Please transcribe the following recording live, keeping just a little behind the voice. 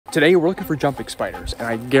Today we're looking for jumping spiders, and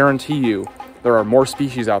I guarantee you there are more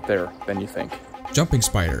species out there than you think. Jumping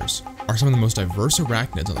spiders are some of the most diverse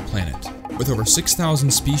arachnids on the planet. With over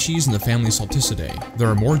 6,000 species in the family Salticidae, there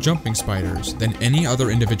are more jumping spiders than any other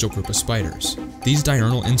individual group of spiders. These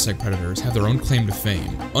diurnal insect predators have their own claim to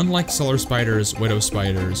fame. Unlike cellar spiders, widow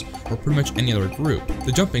spiders, or pretty much any other group,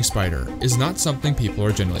 the jumping spider is not something people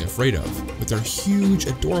are generally afraid of. With their huge,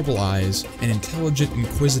 adorable eyes and intelligent,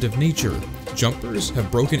 inquisitive nature, jumpers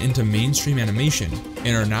have broken into mainstream animation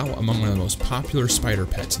and are now among one of the most popular spider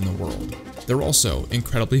pets in the world. They're also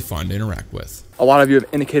incredibly fun to interact with. A lot of you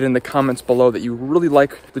have indicated in the comments below that you really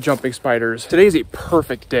like the jumping spiders. Today is a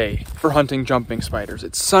perfect day for hunting jumping spiders.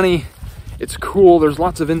 It's sunny, it's cool, there's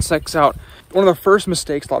lots of insects out. One of the first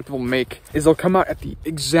mistakes a lot of people make is they'll come out at the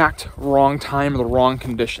exact wrong time or the wrong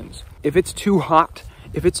conditions. If it's too hot,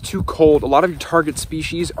 if it's too cold, a lot of your target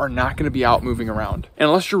species are not going to be out moving around. And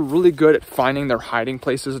unless you're really good at finding their hiding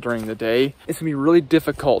places during the day, it's going to be really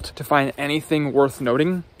difficult to find anything worth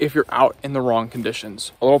noting if you're out in the wrong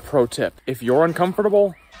conditions. A little pro tip, if you're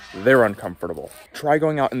uncomfortable, they're uncomfortable. Try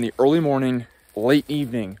going out in the early morning, late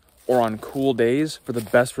evening, or on cool days for the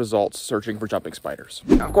best results searching for jumping spiders.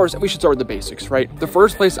 Now, of course, we should start with the basics, right? The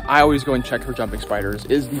first place I always go and check for jumping spiders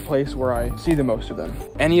is the place where I see the most of them.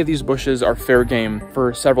 Any of these bushes are fair game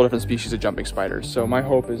for several different species of jumping spiders, so my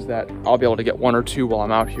hope is that I'll be able to get one or two while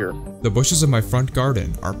I'm out here. The bushes of my front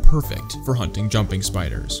garden are perfect for hunting jumping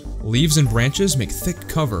spiders. Leaves and branches make thick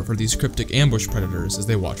cover for these cryptic ambush predators as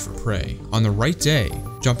they watch for prey. On the right day,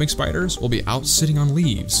 jumping spiders will be out sitting on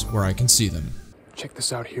leaves where I can see them. Check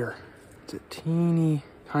this out here. It's a teeny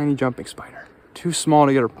tiny jumping spider. Too small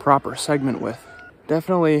to get a proper segment with.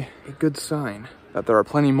 Definitely a good sign that there are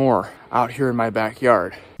plenty more out here in my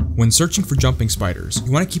backyard. When searching for jumping spiders,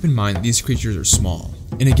 you want to keep in mind that these creatures are small.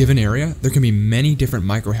 In a given area, there can be many different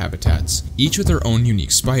microhabitats, each with their own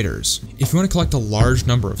unique spiders. If you want to collect a large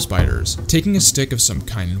number of spiders, taking a stick of some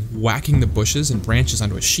kind and whacking the bushes and branches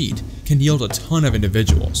onto a sheet can yield a ton of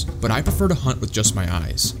individuals, but I prefer to hunt with just my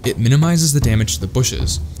eyes. It minimizes the damage to the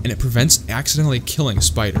bushes, and it prevents accidentally killing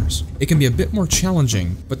spiders. It can be a bit more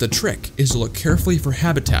challenging, but the trick is to look carefully for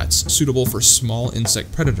habitats suitable for small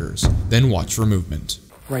insect predators, then watch for movement.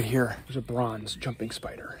 Right here, there's a bronze jumping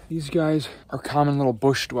spider. These guys are common little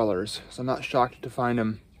bush dwellers, so I'm not shocked to find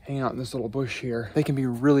them hanging out in this little bush here. They can be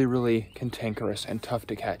really, really cantankerous and tough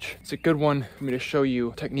to catch. It's a good one for me to show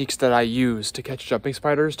you techniques that I use to catch jumping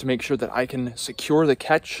spiders to make sure that I can secure the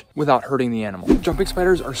catch without hurting the animal. Jumping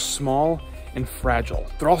spiders are small and fragile.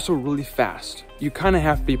 They're also really fast. You kind of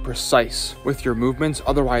have to be precise with your movements,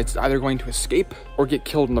 otherwise it's either going to escape or get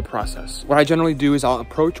killed in the process. What I generally do is I'll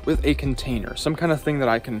approach with a container, some kind of thing that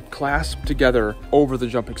I can clasp together over the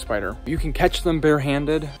jumping spider. You can catch them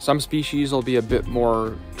barehanded. Some species will be a bit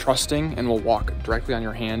more trusting and will walk directly on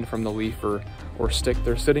your hand from the leaf or stick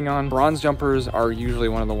they're sitting on. Bronze jumpers are usually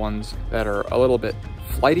one of the ones that are a little bit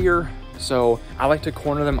flightier. So I like to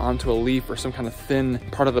corner them onto a leaf or some kind of thin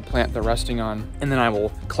part of the plant they're resting on, and then I will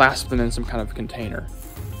clasp them in some kind of container.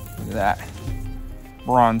 Look at that.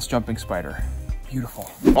 Bronze jumping spider.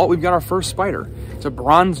 Beautiful. Oh, we've got our first spider. It's a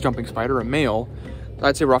bronze jumping spider, a male.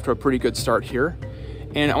 I'd say we're off to a pretty good start here.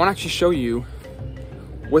 And I want to actually show you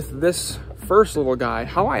with this first little guy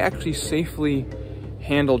how I actually safely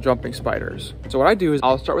handle jumping spiders. So what I do is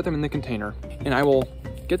I'll start with them in the container, and I will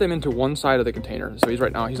get them into one side of the container. So he's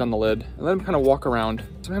on the lid, and let him kind of walk around.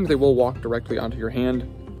 Sometimes they will walk directly onto your hand.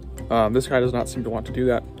 This guy does not seem to want to do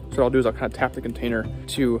that. So what I'll do is I'll kind of tap the container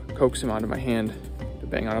to coax him onto my hand, to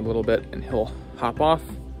bang on him a little bit, and he'll hop off.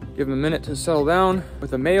 Give him a minute to settle down.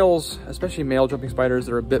 With the males, especially male jumping spiders,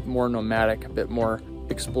 they're a bit more nomadic, a bit more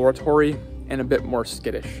exploratory, and a bit more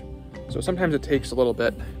skittish. So sometimes it takes a little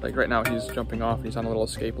bit. Like right now he's jumping off and he's on a little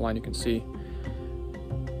escape line, you can see.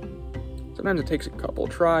 Sometimes it takes a couple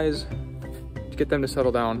tries to get them to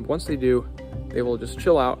settle down. Once they do, they will just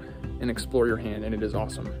chill out and explore your hand, and it is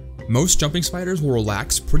awesome. Most jumping spiders will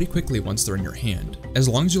relax pretty quickly once they're in your hand. As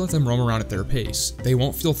long as you let them roam around at their pace, they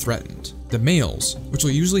won't feel threatened. The males, which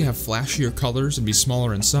will usually have flashier colors and be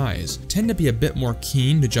smaller in size, tend to be a bit more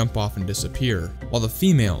keen to jump off and disappear, while the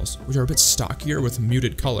females, which are a bit stockier with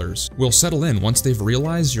muted colors, will settle in once they've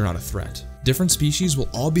realized you're not a threat. Different species will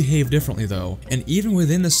all behave differently though, and even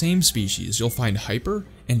within the same species, you'll find hyper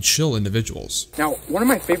and chill individuals. Now, one of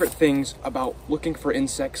my favorite things about looking for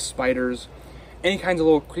insects, spiders, any kinds of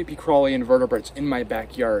little creepy crawly invertebrates in my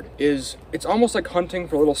backyard is it's almost like hunting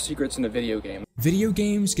for little secrets in a video game. Video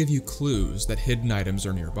games give you clues that hidden items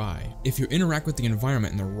are nearby. If you interact with the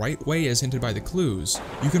environment in the right way as hinted by the clues,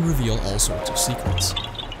 you can reveal all sorts of secrets.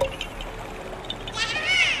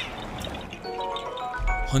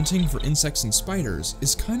 Hunting for insects and spiders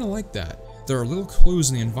is kinda like that. There are little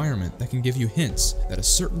clues in the environment that can give you hints that a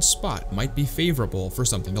certain spot might be favorable for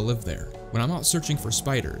something to live there. When I'm out searching for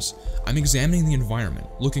spiders, I'm examining the environment,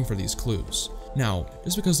 looking for these clues. Now,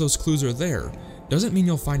 just because those clues are there, doesn't mean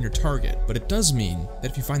you'll find your target, but it does mean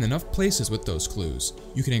that if you find enough places with those clues,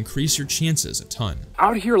 you can increase your chances a ton.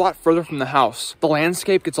 Out here a lot further from the house, the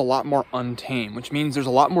landscape gets a lot more untamed, which means there's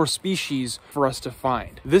a lot more species for us to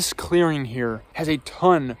find. This clearing here has a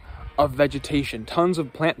ton of vegetation, tons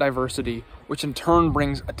of plant diversity, which in turn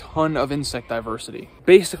brings a ton of insect diversity.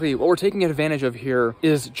 Basically, what we're taking advantage of here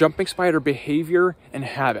is jumping spider behavior and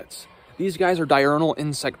habits. These guys are diurnal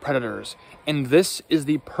insect predators, and this is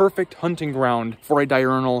the perfect hunting ground for a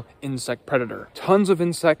diurnal insect predator. Tons of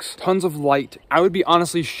insects, tons of light. I would be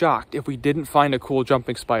honestly shocked if we didn't find a cool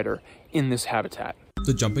jumping spider in this habitat.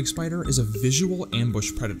 The jumping spider is a visual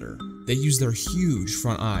ambush predator. They use their huge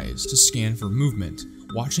front eyes to scan for movement,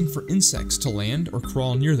 watching for insects to land or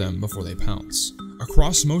crawl near them before they pounce.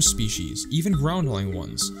 Across most species, even ground-dwelling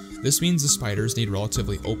ones, this means the spiders need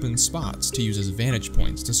relatively open spots to use as vantage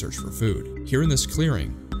points to search for food. Here in this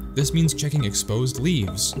clearing, this means checking exposed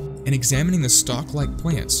leaves and examining the stalk-like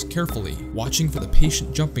plants carefully, watching for the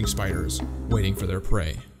patient jumping spiders waiting for their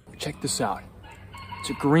prey. Check this out.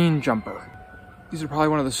 It's a green jumper. These are probably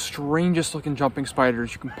one of the strangest looking jumping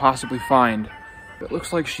spiders you can possibly find. It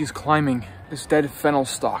looks like she's climbing this dead fennel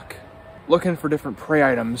stalk, looking for different prey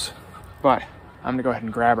items, but I'm gonna go ahead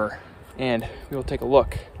and grab her and we'll take a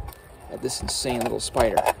look at this insane little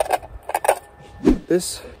spider.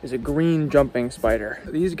 This is a green jumping spider.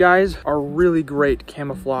 These guys are really great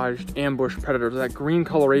camouflaged ambush predators. That green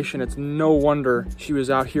coloration, it's no wonder she was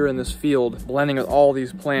out here in this field blending with all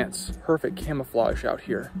these plants. Perfect camouflage out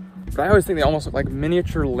here. But I always think they almost look like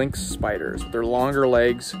miniature lynx spiders with their longer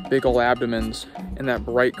legs, big ol' abdomens, and that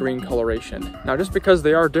bright green coloration. Now, just because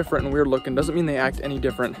they are different and weird looking doesn't mean they act any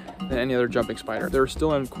different than any other jumping spider. They're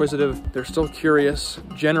still inquisitive, they're still curious,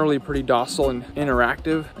 generally pretty docile and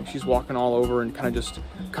interactive. Like she's walking all over and kind of just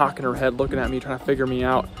cocking her head, looking at me, trying to figure me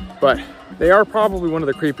out. But they are probably one of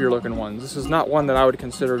the creepier looking ones. This is not one that I would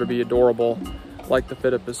consider to be adorable like the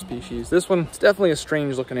Phidippus species. This one is definitely a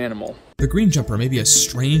strange looking animal. The green jumper may be a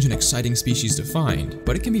strange and exciting species to find,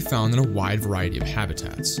 but it can be found in a wide variety of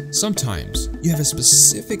habitats. Sometimes, you have a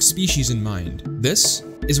specific species in mind. This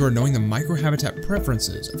is where knowing the microhabitat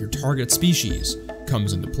preferences of your target species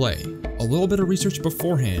comes into play. A little bit of research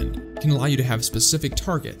beforehand can allow you to have specific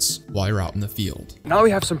targets while you're out in the field. Now that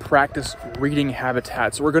we have some practice reading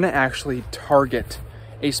habitats, we're gonna actually target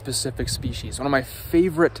a specific species. One of my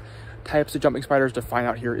favorite types of jumping spiders to find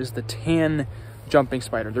out here is the tan jumping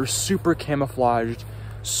spider. They're super camouflaged,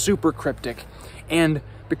 super cryptic, and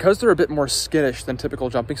because they're a bit more skittish than typical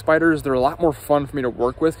jumping spiders, they're a lot more fun for me to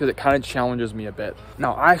work with because it kind of challenges me a bit.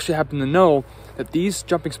 Now, I actually happen to know that these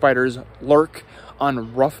jumping spiders lurk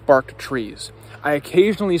on rough barked trees. I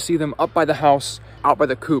occasionally see them up by the house, out by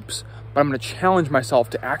the coops, but I'm going to challenge myself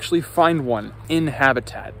to actually find one in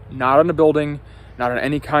habitat, not on a building, not on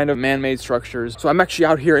any kind of man-made structures. So I'm actually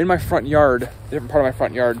out here in my front yard, a different part of my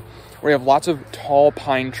front yard, where we have lots of tall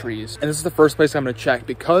pine trees. And this is the first place I'm gonna check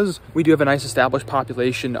because we do have a nice established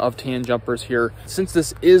population of tan jumpers here. Since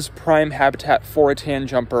this is prime habitat for a tan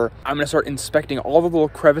jumper, I'm gonna start inspecting all the little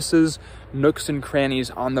crevices, nooks and crannies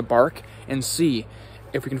on the bark and see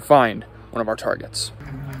if we can find one of our targets.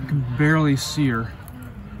 I can barely see her.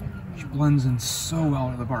 She blends in so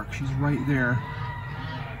well to the bark. She's right there.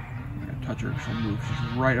 Touch her, she'll move.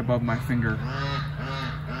 She's right above my finger.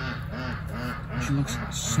 She looks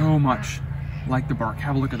so much like the bark.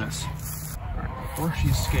 Have a look at this. All right, before she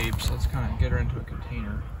escapes, let's kind of get her into a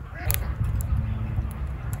container.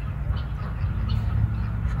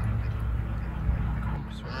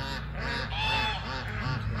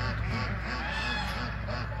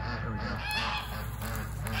 There we go.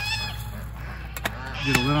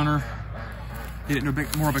 Get a lid on her. Get it into a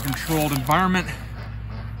bit more of a controlled environment.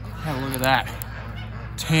 Have a look at that.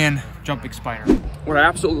 Tan jumping spider. What I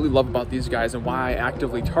absolutely love about these guys and why I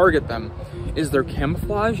actively target them is their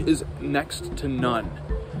camouflage is next to none.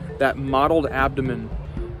 That mottled abdomen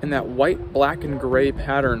and that white, black, and gray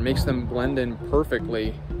pattern makes them blend in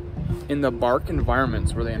perfectly in the bark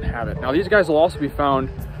environments where they inhabit. Now these guys will also be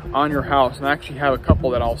found on your house, and I actually have a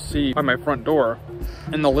couple that I'll see by my front door,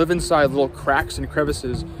 and they'll live inside little cracks and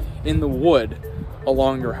crevices in the wood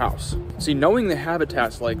along your house. See, knowing the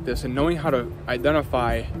habitats like this and knowing how to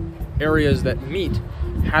identify areas that meet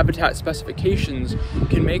habitat specifications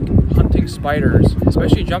can make hunting spiders,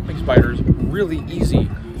 especially jumping spiders, really easy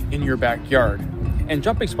in your backyard. And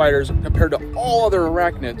jumping spiders, compared to all other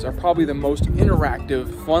arachnids, are probably the most interactive,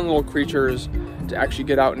 fun little creatures to actually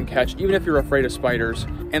get out and catch, even if you're afraid of spiders.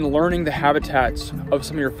 And learning the habitats of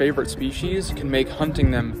some of your favorite species can make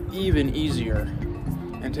hunting them even easier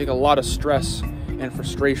and take a lot of stress and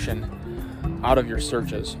frustration out of your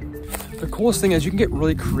searches. The coolest thing is you can get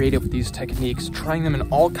really creative with these techniques, trying them in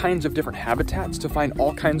all kinds of different habitats to find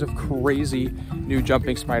all kinds of crazy new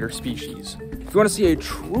jumping spider species. If you want to see a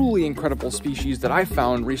truly incredible species that I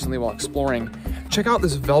found recently while exploring, check out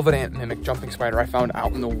this velvet ant mimic jumping spider I found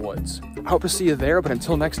out in the woods. I hope to see you there, but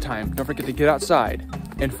until next time, don't forget to get outside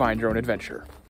and find your own adventure.